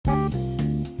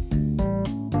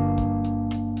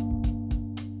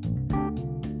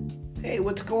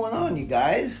what's going on, you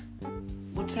guys?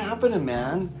 What's happening,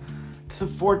 man? It's the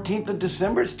 14th of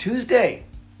December. It's Tuesday.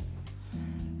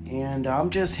 And I'm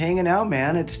just hanging out,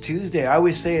 man. It's Tuesday. I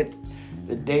always say it,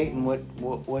 the date and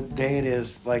what day it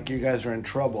is, like you guys are in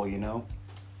trouble, you know?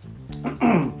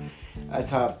 That's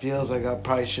how it feels. Like I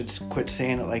probably should quit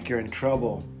saying it like you're in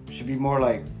trouble. It should be more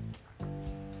like,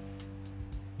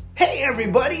 hey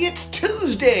everybody, it's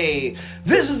Tuesday.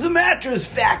 This is the Mattress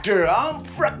Factor. I'm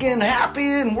freaking happy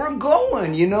and we're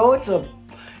going, you know? It's a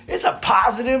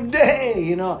positive day,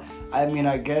 you know? I mean,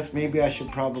 I guess maybe I should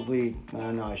probably,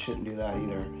 no, I shouldn't do that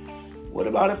either. What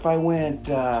about if I went,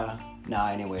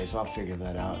 anyways, I'll figure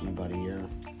that out in about a year.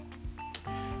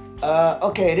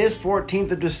 Okay, it is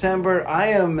 14th of December. I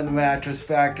am in the Mattress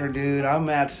Factor, dude. I'm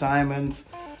Matt Simons.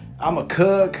 I'm a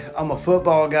cook. I'm a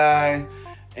football guy.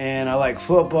 And I like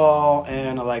football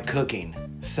and I like cooking.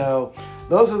 So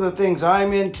those are the things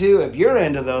I'm into. If you're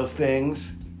into those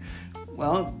things,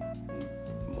 well,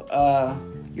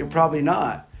 you're probably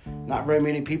not. Not very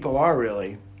many people are,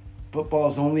 really.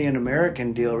 Football is only an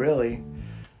American deal, really.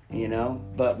 You know,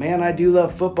 but man, I do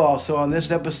love football. So on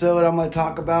this episode, I'm going to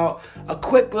talk about a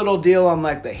quick little deal on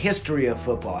like the history of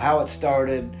football, how it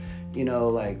started, you know,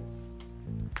 like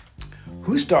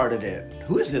who started it?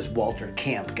 Who is this Walter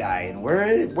Camp guy, and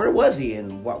where was he,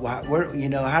 and where, you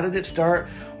know, how did it start?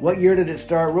 What year did it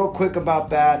start? Real quick about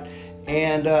that,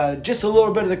 and just a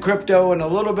little bit of the crypto and a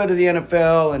little bit of the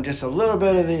NFL and just a little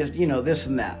bit of the, you know, this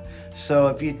and that. So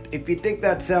if you think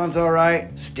that sounds all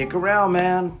right, stick around,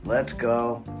 man. Let's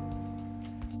go.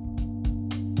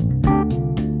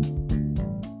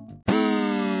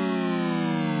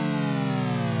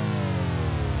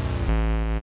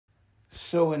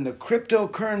 So in the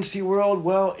cryptocurrency world,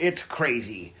 well, it's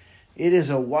crazy. It is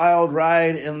a wild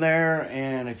ride in there,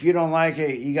 and if you don't like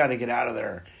it, you got to get out of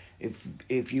there.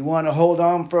 If you want to hold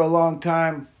on for a long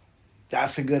time,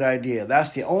 that's a good idea.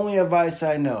 That's the only advice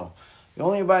I know. The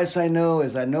only advice I know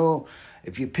is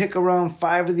if you pick around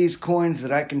 5 of these coins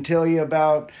that I can tell you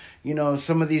about, you know,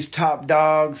 some of these top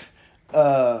dogs,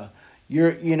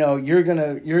 you're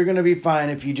gonna be fine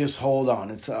if you just hold on.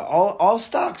 It's all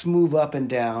stocks move up and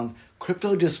down.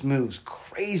 Crypto just moves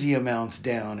crazy amounts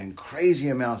down and crazy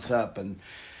amounts up, and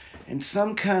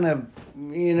some kind of,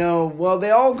 you know, well,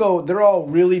 they're all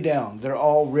really down. They're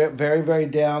all very, very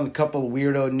down. A couple of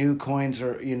weirdo new coins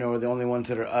are, you know, are the only ones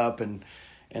that are up, and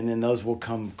then those will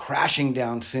come crashing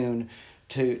down soon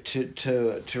to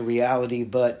reality.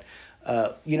 But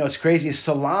you know, it's crazy.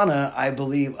 Solana, I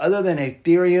believe, other than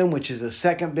Ethereum, which is the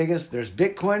second biggest, there's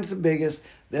Bitcoin's the biggest,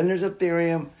 then there's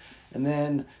Ethereum. And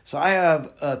then, so I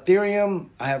have Ethereum,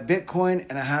 I have Bitcoin,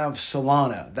 and I have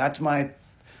Solana. I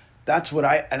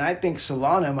think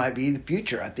Solana might be the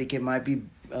future. I think it might be,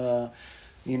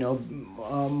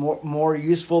 more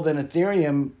useful than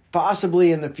Ethereum,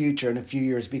 possibly in the future, in a few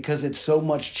years, because it's so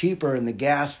much cheaper in the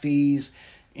gas fees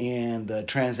and the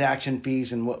transaction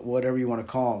fees and whatever you want to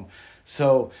call them.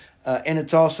 So, and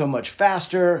it's also much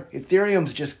faster.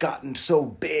 Ethereum's just gotten so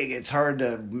big, it's hard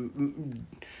to...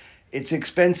 It's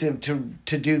expensive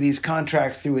to do these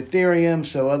contracts through Ethereum,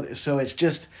 so it's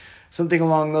just something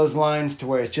along those lines to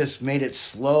where it's just made it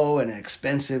slow and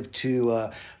expensive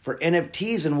to for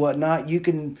NFTs and whatnot. You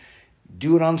can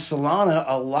do it on Solana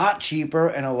a lot cheaper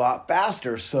and a lot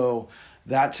faster. So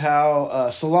that's how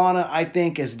Solana, I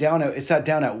think, is down at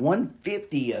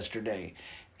 150 yesterday.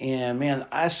 And man,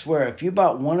 I swear, if you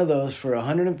bought one of those for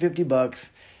 $150,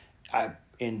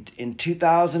 in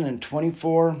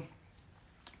 2024.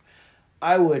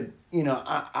 I would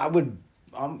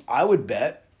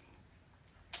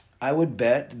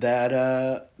bet that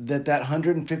that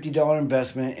 $150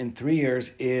 investment in 3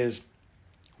 years is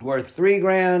worth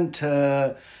 $3,000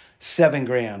 to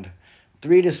 $7,000, $3,000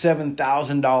 to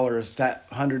 $7,000. That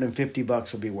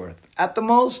 $150 will be worth. At the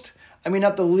most,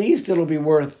 at the least, it'll be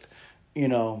worth, you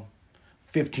know,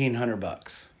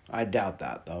 $1,500. I doubt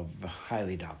that, though.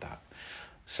 Highly doubt that.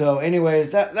 So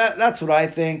anyways, that's what I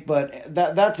think, but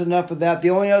that's enough of that.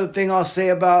 The only other thing I'll say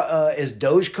about is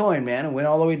Dogecoin, man. It went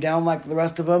all the way down like the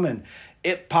rest of them, and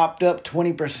it popped up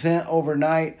 20%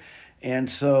 overnight. And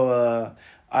so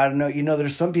I don't know, you know,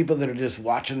 there's some people that are just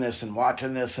watching this and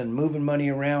moving money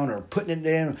around or putting it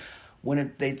in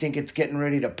when they think it's getting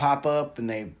ready to pop up, and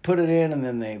they put it in, and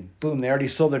then they already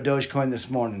sold their Dogecoin this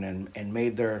morning and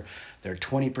made their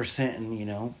 20%, and you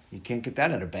know, you can't get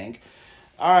that at a bank.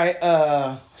 All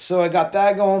right, so I got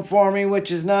that going for me, which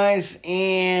is nice,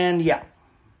 and yeah.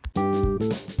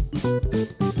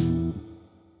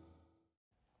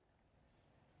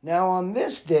 Now on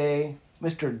this day,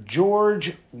 Mr.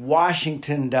 George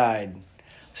Washington died,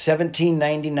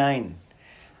 1799,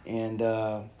 and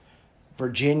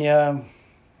Virginia.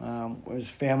 His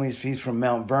family's, he's from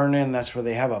Mount Vernon. That's where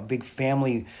they have a big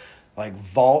family like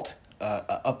vault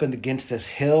up and against this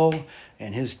hill,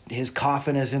 and his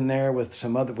coffin is in there with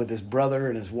his brother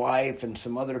and his wife and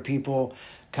some other people.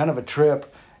 Kind of a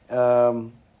trip.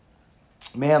 Man,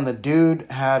 the dude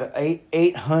had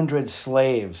 800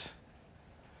 slaves.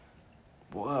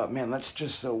 Whoa, man, that's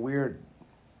just so weird.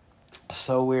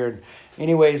 So weird.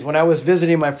 Anyways, when I was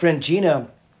visiting my friend Gina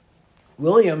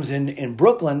Williams in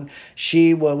Brooklyn,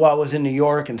 while I was in New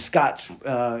York, and Scott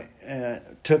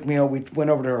took me over. We went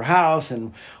over to her house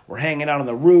and we're hanging out on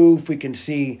the roof. We can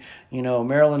see,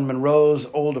 Marilyn Monroe's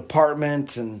old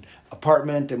apartment, and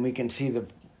we can see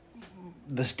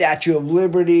the Statue of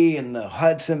Liberty and the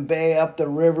Hudson Bay up the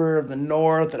river of the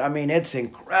north. And I mean, it's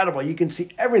incredible. You can see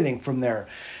everything from there.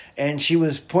 And she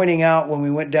was pointing out when we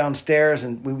went downstairs,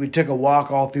 and we took a walk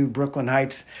all through Brooklyn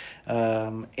Heights,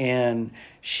 and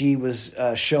she was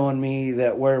showing me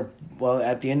that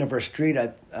at the end of her street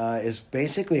is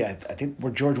basically, I think,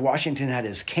 where George Washington had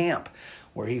his camp,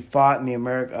 where he fought in the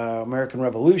American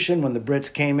Revolution. When the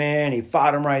Brits came in, he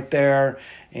fought them right there,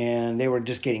 and they were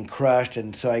just getting crushed.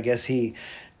 And so I guess he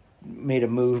made a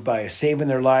move by saving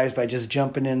their lives by just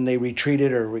jumping in. They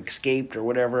retreated or escaped or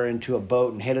whatever into a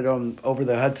boat and headed on over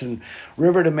the Hudson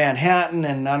River to Manhattan.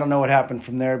 And I don't know what happened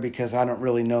from there because I don't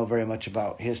really know very much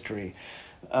about history.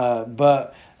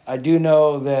 But I do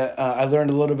know that I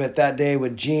learned a little bit that day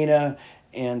with Gina.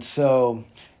 And so,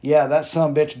 yeah, that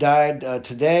sumbitch died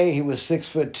today. He was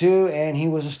 6'2" and he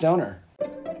was a stoner.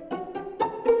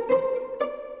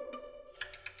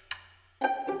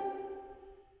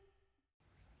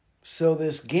 So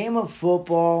this game of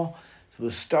football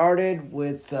was started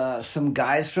with some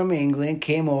guys from England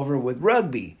came over with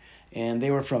rugby, and they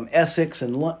were from Essex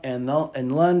and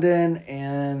London,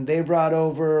 and they brought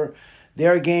over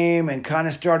their game and kind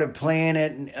of started playing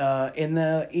it in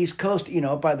the East Coast, in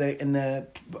the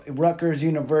Rutgers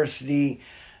University,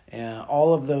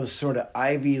 all of those sort of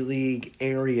Ivy League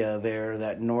area there,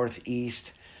 that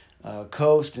northeast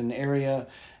coast and area,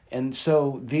 and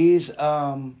so these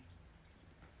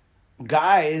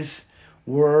guys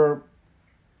were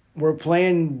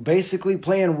basically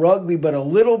playing rugby, but a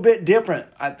little bit different.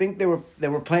 I think they were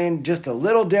playing just a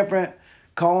little different,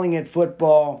 calling it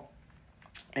football.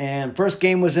 And first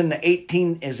game was in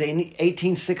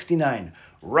 1869,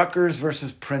 Rutgers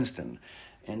versus Princeton.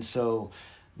 And so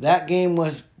that game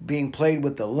was being played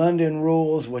with the London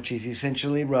rules, which is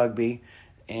essentially rugby,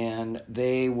 and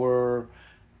they were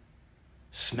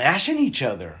smashing each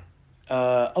other.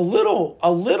 A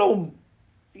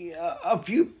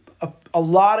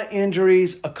lot of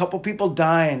injuries, a couple people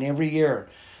dying every year.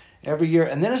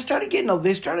 And then they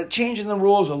started changing the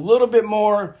rules a little bit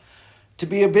more to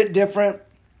be a bit different.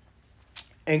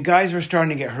 And guys were starting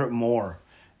to get hurt more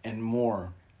and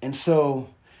more. And so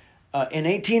in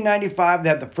 1895, they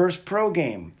had the first pro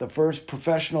game, the first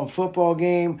professional football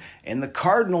game. And the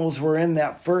Cardinals were in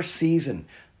that first season.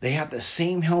 They had the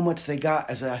same helmets they got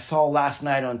as I saw last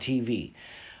night on TV.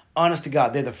 Honest to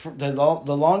God, they're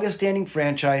the longest standing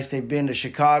franchise. They've been to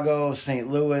Chicago, St.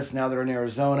 Louis. Now they're in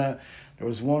Arizona. There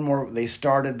was one more. They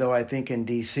started, though, I think, in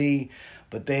D.C.,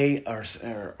 but they are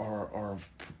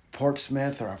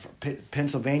Portsmouth or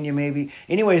Pennsylvania, maybe.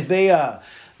 Anyways, they had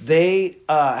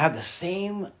the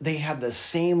same. They had the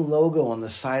same logo on the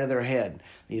side of their head.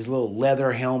 These little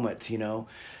leather helmets,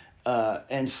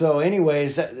 And so,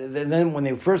 anyways, then when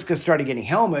they first started getting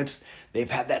helmets,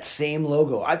 they've had that same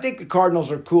logo. I think the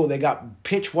Cardinals are cool. They got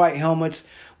pitch white helmets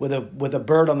with a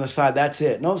bird on the side. That's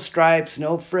it. No stripes,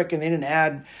 no frickin'. They didn't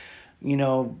add,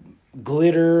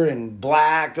 glitter and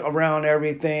black around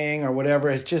everything or whatever.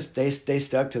 It's just they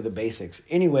stuck to the basics.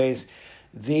 Anyways,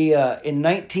 in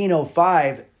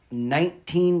 1905,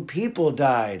 19 people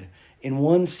died in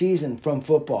one season from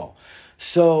football.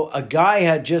 So a guy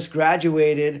had just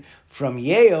graduated from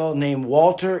Yale named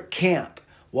Walter Camp.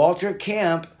 Walter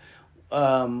Camp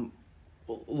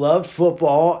loved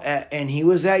football, and he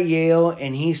was at Yale,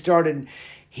 and he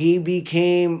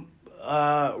became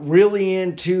really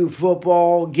into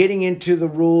football, getting into the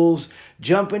rules,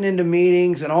 jumping into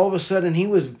meetings, and all of a sudden he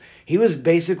was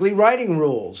basically writing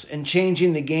rules and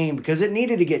changing the game because it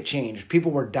needed to get changed.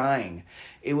 People were dying.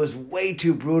 It was way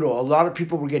too brutal. A lot of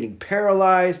people were getting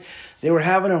paralyzed. They were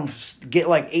having them get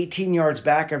like 18 yards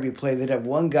back every play. They'd have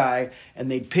one guy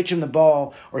and they'd pitch him the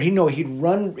ball, or he'd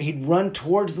run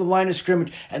towards the line of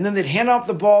scrimmage, and then they'd hand off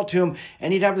the ball to him,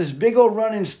 and he'd have this big old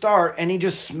run and start, and he'd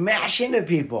just smash into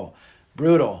people.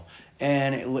 Brutal.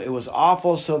 And it was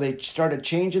awful. So they started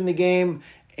changing the game,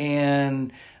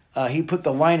 and he put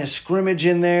the line of scrimmage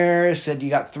in there, said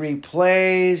you got 3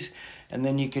 plays. and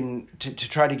then you can to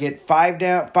try to get 5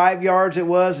 yards it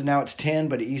was, and now it's 10,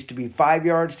 but it used to be 5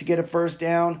 yards to get a first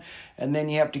down, and then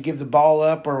you have to give the ball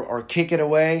up or kick it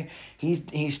away.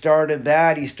 He started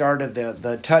that. He started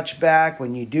the touchback.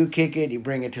 When you do kick it, you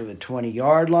bring it to the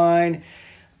 20-yard line.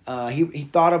 He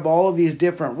thought of all of these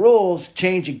different rules,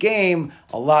 change the game,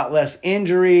 a lot less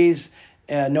injuries.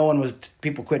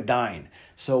 People quit dying.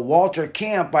 So Walter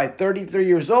Camp, by 33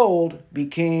 years old,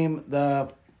 became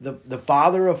the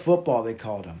father of football, they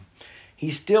called him.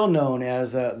 He's still known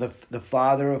as the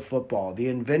father of football, the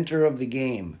inventor of the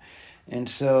game. And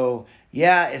so,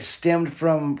 yeah, it stemmed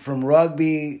from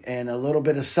rugby and a little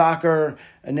bit of soccer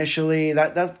initially.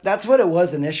 That's what it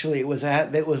was initially. It was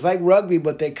like rugby,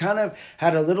 but they kind of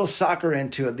had a little soccer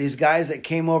into it. These guys that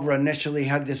came over initially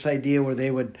had this idea where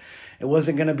it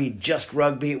wasn't going to be just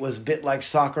rugby. It was a bit like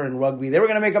soccer and rugby. They were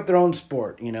going to make up their own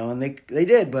sport, and they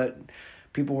did, but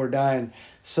people were dying.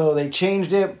 So they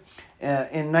changed it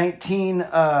in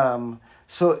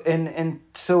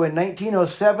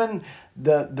 1907.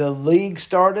 The league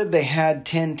started. They had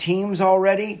 10 teams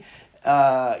already,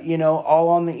 all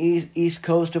on the East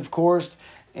Coast, of course,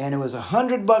 and it was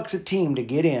 $100 a team to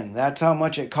get in. That's how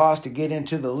much it cost to get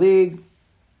into the league.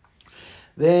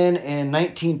 Then in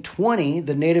 1920,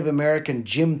 the Native American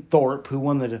Jim Thorpe,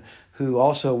 who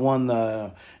also won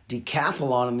the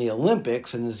decathlon in the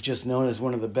Olympics and is just known as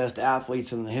one of the best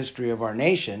athletes in the history of our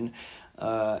nation,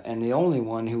 and the only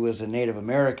one who was a Native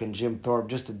American, Jim Thorpe,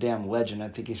 just a damn legend. I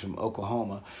think he's from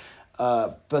Oklahoma.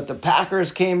 But the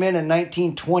Packers came in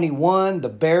 1921. The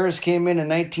Bears came in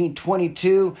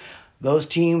 1922. Those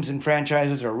teams and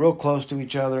franchises are real close to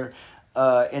each other.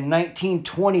 In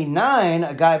 1929,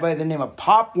 a guy by the name of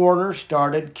Pop Warner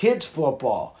started kids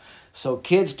football. So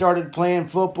kids started playing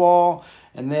football,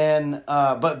 and then,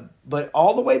 but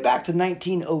all the way back to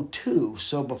 1902.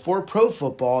 So before pro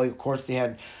football, of course, they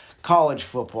had college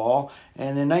football,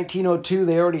 and in 1902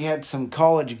 they already had some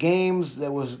college games.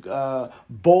 That was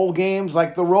bowl games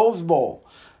like the Rose Bowl.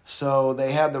 So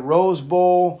they had the Rose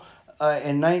Bowl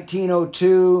in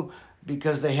 1902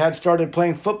 because they had started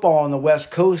playing football on the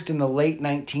West Coast in the late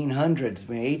 1900s.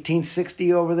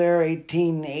 1860 over there,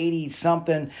 1880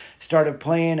 something, started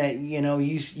playing at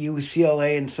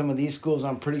UCLA and some of these schools.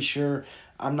 I'm pretty sure.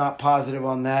 I'm not positive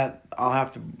on that. I'll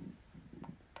have to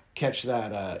catch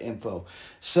that info.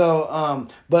 So,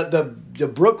 but the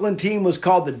Brooklyn team was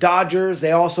called the Dodgers.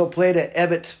 They also played at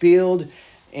Ebbets Field,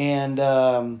 and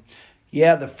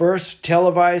the first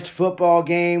televised football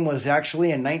game was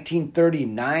actually in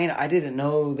 1939. I didn't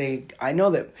know I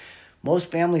know that most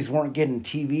families weren't getting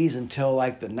TVs until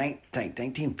like the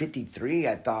 1953.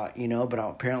 I thought, but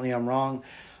apparently I'm wrong.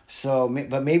 So,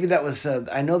 but maybe that was.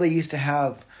 I know they used to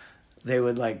have. They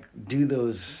would like do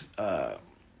those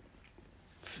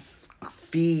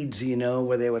feeds,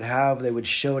 where they would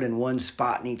show it in one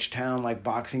spot in each town, like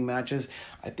boxing matches.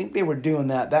 I think they were doing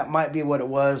that. That might be what it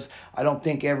was. I don't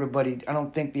think the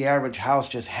average house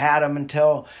just had them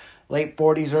until late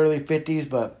 40s, early 50s,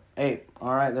 but hey,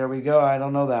 all right, there we go. I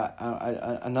don't know that.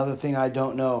 Another thing I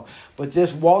don't know. But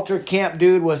this Walter Camp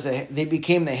dude they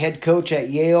became the head coach at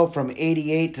Yale from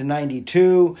 88 to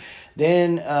 92.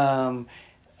 Then,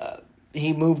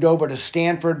 he moved over to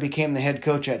Stanford, became the head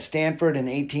coach at Stanford in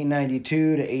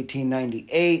 1892 to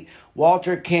 1898.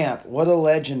 Walter Camp, what a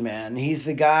legend, man. He's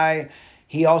the guy.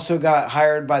 He also got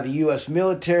hired by the U.S.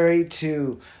 military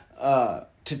to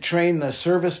train the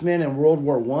servicemen in World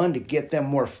War I to get them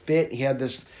more fit. He had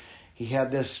this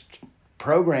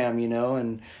program,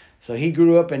 and so he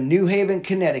grew up in New Haven,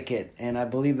 Connecticut, and I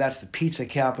believe that's the pizza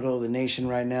capital of the nation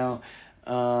right now.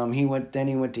 He went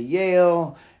to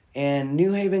Yale. And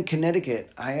New Haven,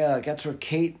 Connecticut, that's where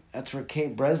Kate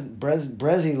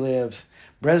Brezzy lives.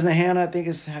 Bresnahan, I think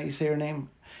is how you say her name.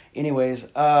 Anyways,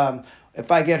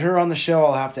 if I get her on the show,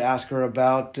 I'll have to ask her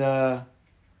about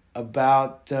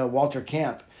Walter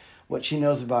Camp, what she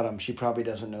knows about him. She probably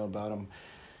doesn't know about him.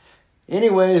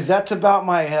 Anyways, that's about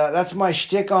that's my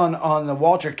shtick on the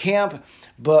Walter Camp.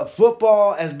 But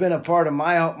football has been a part of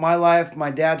my life. My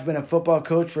dad's been a football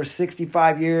coach for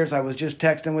 65 years. I was just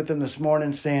texting with him this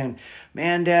morning saying,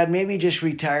 man, Dad, maybe just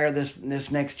retire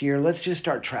this next year. Let's just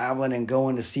start traveling and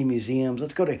going to see museums.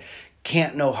 Let's go to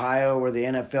Canton, Ohio, where the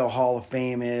NFL Hall of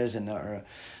Fame is. And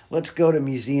let's go to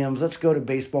museums. Let's go to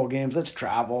baseball games. Let's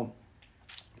travel.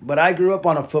 But I grew up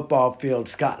on a football field.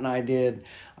 Scott and I did.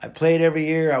 I played every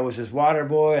year. I was his water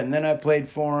boy, and then I played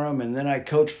for him, and then I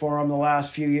coached for him the last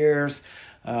few years.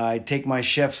 I'd take my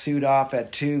chef suit off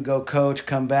at 2, go coach,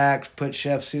 come back, put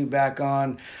chef suit back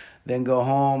on, then go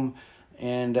home.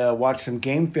 and watch some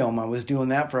game film. I was doing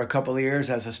that for a couple of years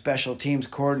as a special teams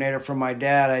coordinator for my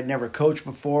dad. I'd never coached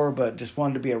before, but just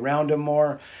wanted to be around him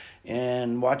more.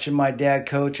 And watching my dad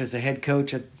coach as the head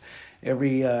coach at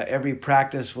every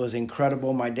practice was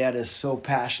incredible. My dad is so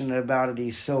passionate about it.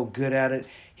 He's so good at it.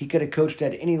 He could have coached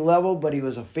at any level, but he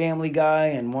was a family guy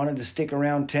and wanted to stick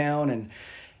around town and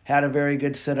had a very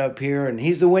good setup here. And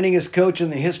he's the winningest coach in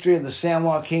the history of the San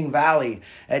Joaquin Valley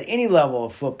at any level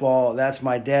of football. That's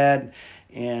my dad.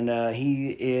 And he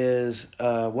is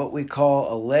what we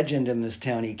call a legend in this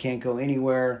town. He can't go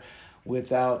anywhere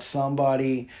without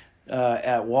somebody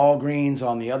at Walgreens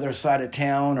on the other side of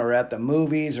town, or at the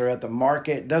movies, or at the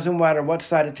market. Doesn't matter what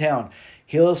side of town.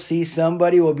 He'll see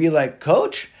somebody, will be like,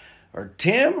 Coach or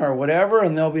Tim or whatever,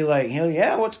 and they'll be like,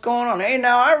 yeah, what's going on? Hey,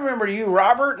 now I remember you,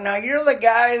 Robert. Now you're the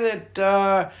guy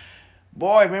that,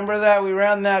 boy, remember that we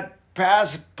ran that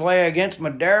pass play against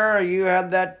Madera? You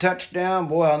had that touchdown.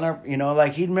 Boy, I'll never,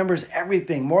 like he remembers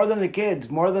everything more than the kids,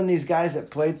 more than these guys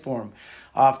that played for him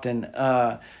often.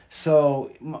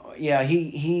 So yeah,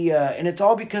 he and it's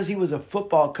all because he was a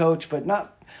football coach, but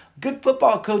not good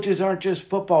football coaches aren't just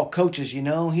football coaches, He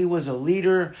was a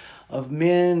leader of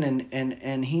men,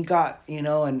 and he got,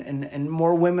 and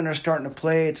more women are starting to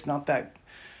play. It's not that,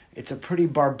 it's a pretty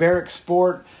barbaric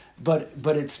sport, but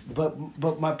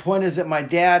my point is that my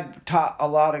dad taught a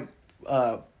lot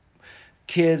of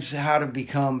kids how to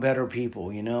become better people,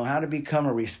 how to become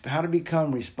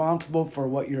responsible for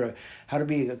what how to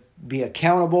be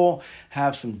accountable,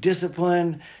 have some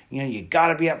discipline. You got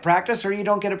to be at practice or you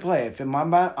don't get to play. If on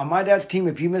my dad's team,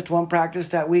 if you missed one practice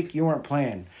that week, you weren't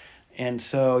playing. And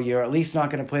so you're at least not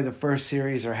going to play the first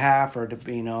series or half, or it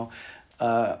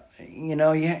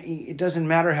doesn't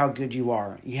matter how good you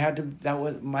are.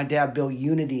 My dad built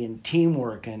unity and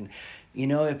teamwork, and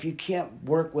if you can't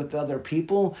work with other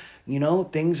people,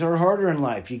 things are harder in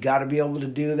life. You got to be able to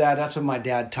do that. That's what my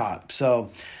dad taught.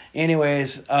 So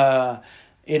anyways,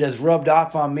 it has rubbed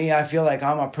off on me. I feel like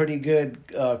I'm a pretty good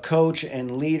coach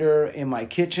and leader in my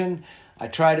kitchen. I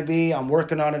try to be. I'm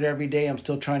working on it every day. I'm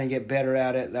still trying to get better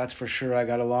at it. That's for sure. I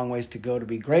got a long ways to go to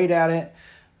be great at it.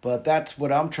 But that's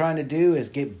what I'm trying to do, is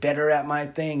get better at my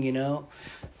thing,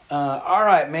 All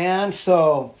right, man.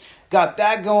 So got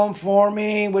that going for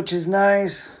me, which is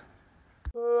nice.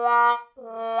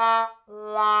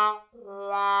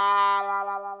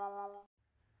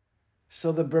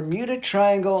 So the Bermuda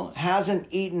Triangle hasn't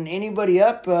eaten anybody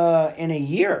up in a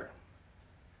year.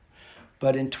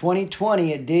 But in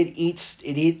 2020, it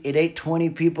ate 20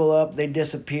 people up. They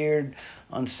disappeared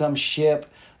on some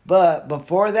ship. But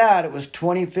before that, it was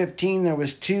 2015. There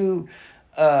was 2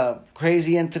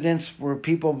 crazy incidents where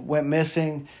people went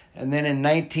missing. And then in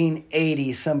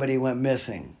 1980, somebody went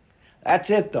missing.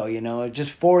 That's it, though, just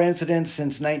 4 incidents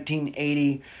since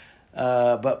 1980.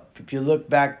 But if you look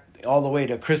back all the way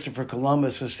to Christopher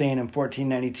Columbus was saying in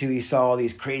 1492, he saw all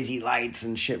these crazy lights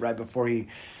and shit right before he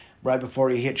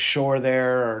hit shore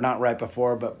there, or not right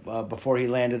before, but before he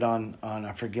landed on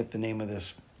I forget the name of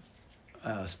this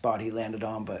spot he landed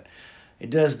on, but it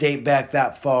does date back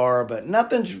that far. But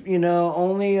nothing's,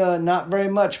 only not very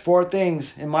much. 4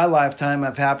 things in my lifetime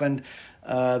have happened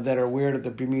that are weird at the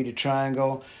Bermuda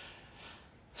Triangle.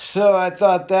 So I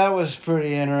thought that was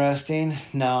pretty interesting.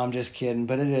 No, I'm just kidding,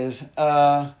 but it is.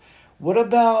 What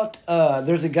about,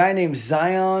 there's a guy named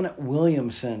Zion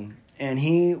Williamson, and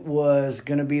he was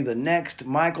going to be the next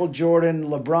Michael Jordan,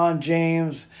 LeBron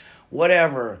James,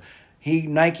 whatever.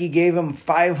 Nike gave him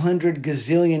 $500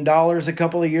 gazillion a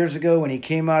couple of years ago when he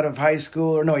came out of high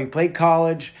school. Or no, he played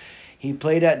college. He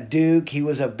played at Duke. He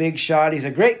was a big shot. He's a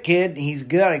great kid. He's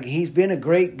good. He's been a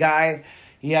great guy.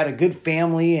 He had a good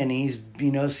family, and he's,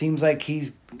 seems like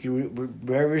he's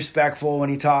very respectful when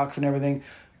he talks and everything.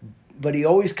 But he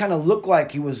always kind of looked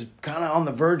like he was kind of on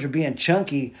the verge of being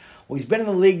chunky. Well, he's been in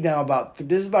the league now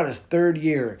this is about his 3rd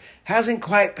year. Hasn't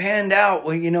quite panned out.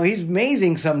 Well, he's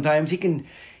amazing sometimes.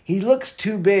 He looks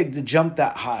too big to jump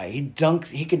that high. He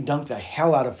can dunk the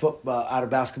hell out of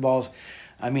basketballs.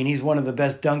 I mean, he's one of the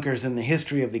best dunkers in the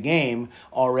history of the game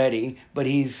already. But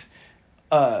he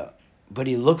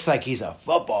looks like he's a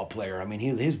football player. I mean,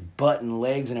 his butt and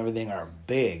legs and everything are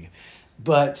big.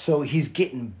 But so he's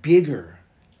getting bigger,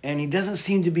 and he doesn't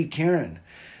seem to be caring.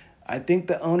 I think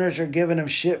the owners are giving him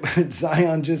shit, but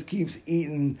Zion just keeps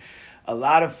eating a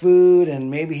lot of food, and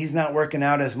maybe he's not working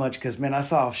out as much because, man, I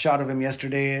saw a shot of him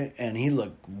yesterday, and he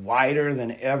looked wider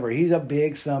than ever. He's a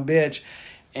big sumbitch,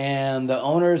 and the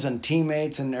owners and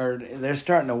teammates, they're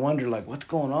starting to wonder, like, what's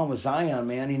going on with Zion,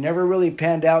 man? He never really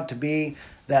panned out to be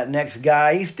that next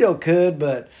guy. He still could,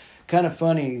 but kind of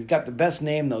funny. He's got the best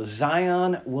name though,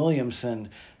 Zion Williamson.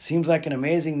 Seems like an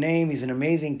amazing name. He's an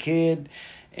amazing kid,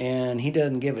 and he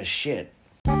doesn't give a shit.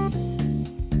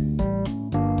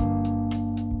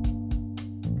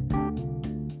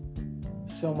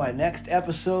 So my next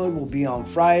episode will be on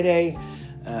Friday.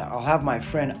 I'll have my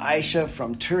friend Aisha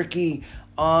from Turkey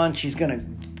on. She's gonna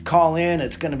call in.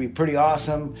 It's gonna be pretty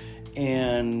awesome,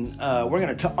 and I'm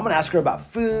gonna ask her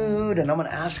about food, and I'm gonna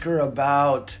ask her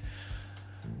about.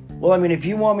 Well, I mean, if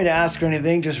you want me to ask her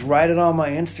anything, just write it on my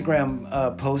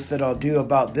Instagram post that I'll do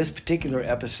about this particular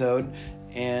episode,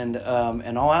 and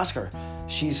I'll ask her.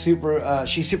 She's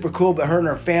super cool, but her and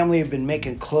her family have been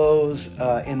making clothes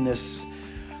in this.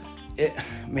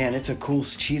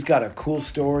 She's got a cool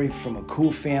story from a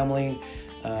cool family.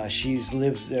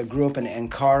 Grew up in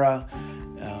Ankara,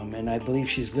 and I believe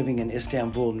she's living in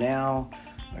Istanbul now.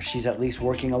 Or she's at least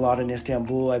working a lot in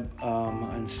Istanbul.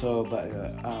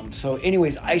 So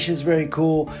anyways, Aisha's very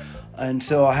cool. And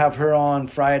so I'll have her on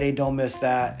Friday. Don't miss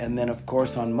that. And then, of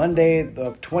course, on Monday,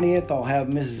 the 20th, I'll have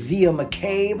Miss Zia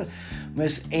McCabe,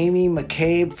 Miss Amy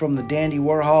McCabe from the Dandy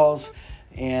Warhols.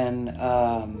 And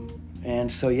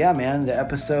so, yeah, man, the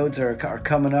episodes are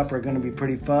coming up, are going to be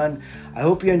pretty fun. I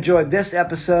hope you enjoyed this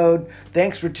episode.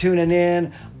 Thanks for tuning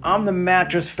in. I'm the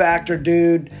Mattress Factor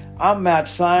dude. I'm Matt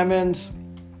Simons.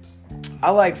 I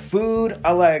like food.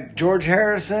 I like George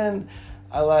Harrison.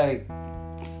 I like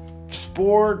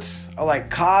sports. I like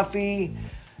coffee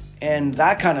and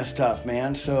that kind of stuff,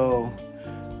 man. So,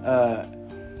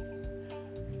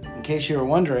 in case you were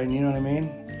wondering, you know what I mean?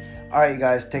 All right, you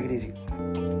guys, take it easy.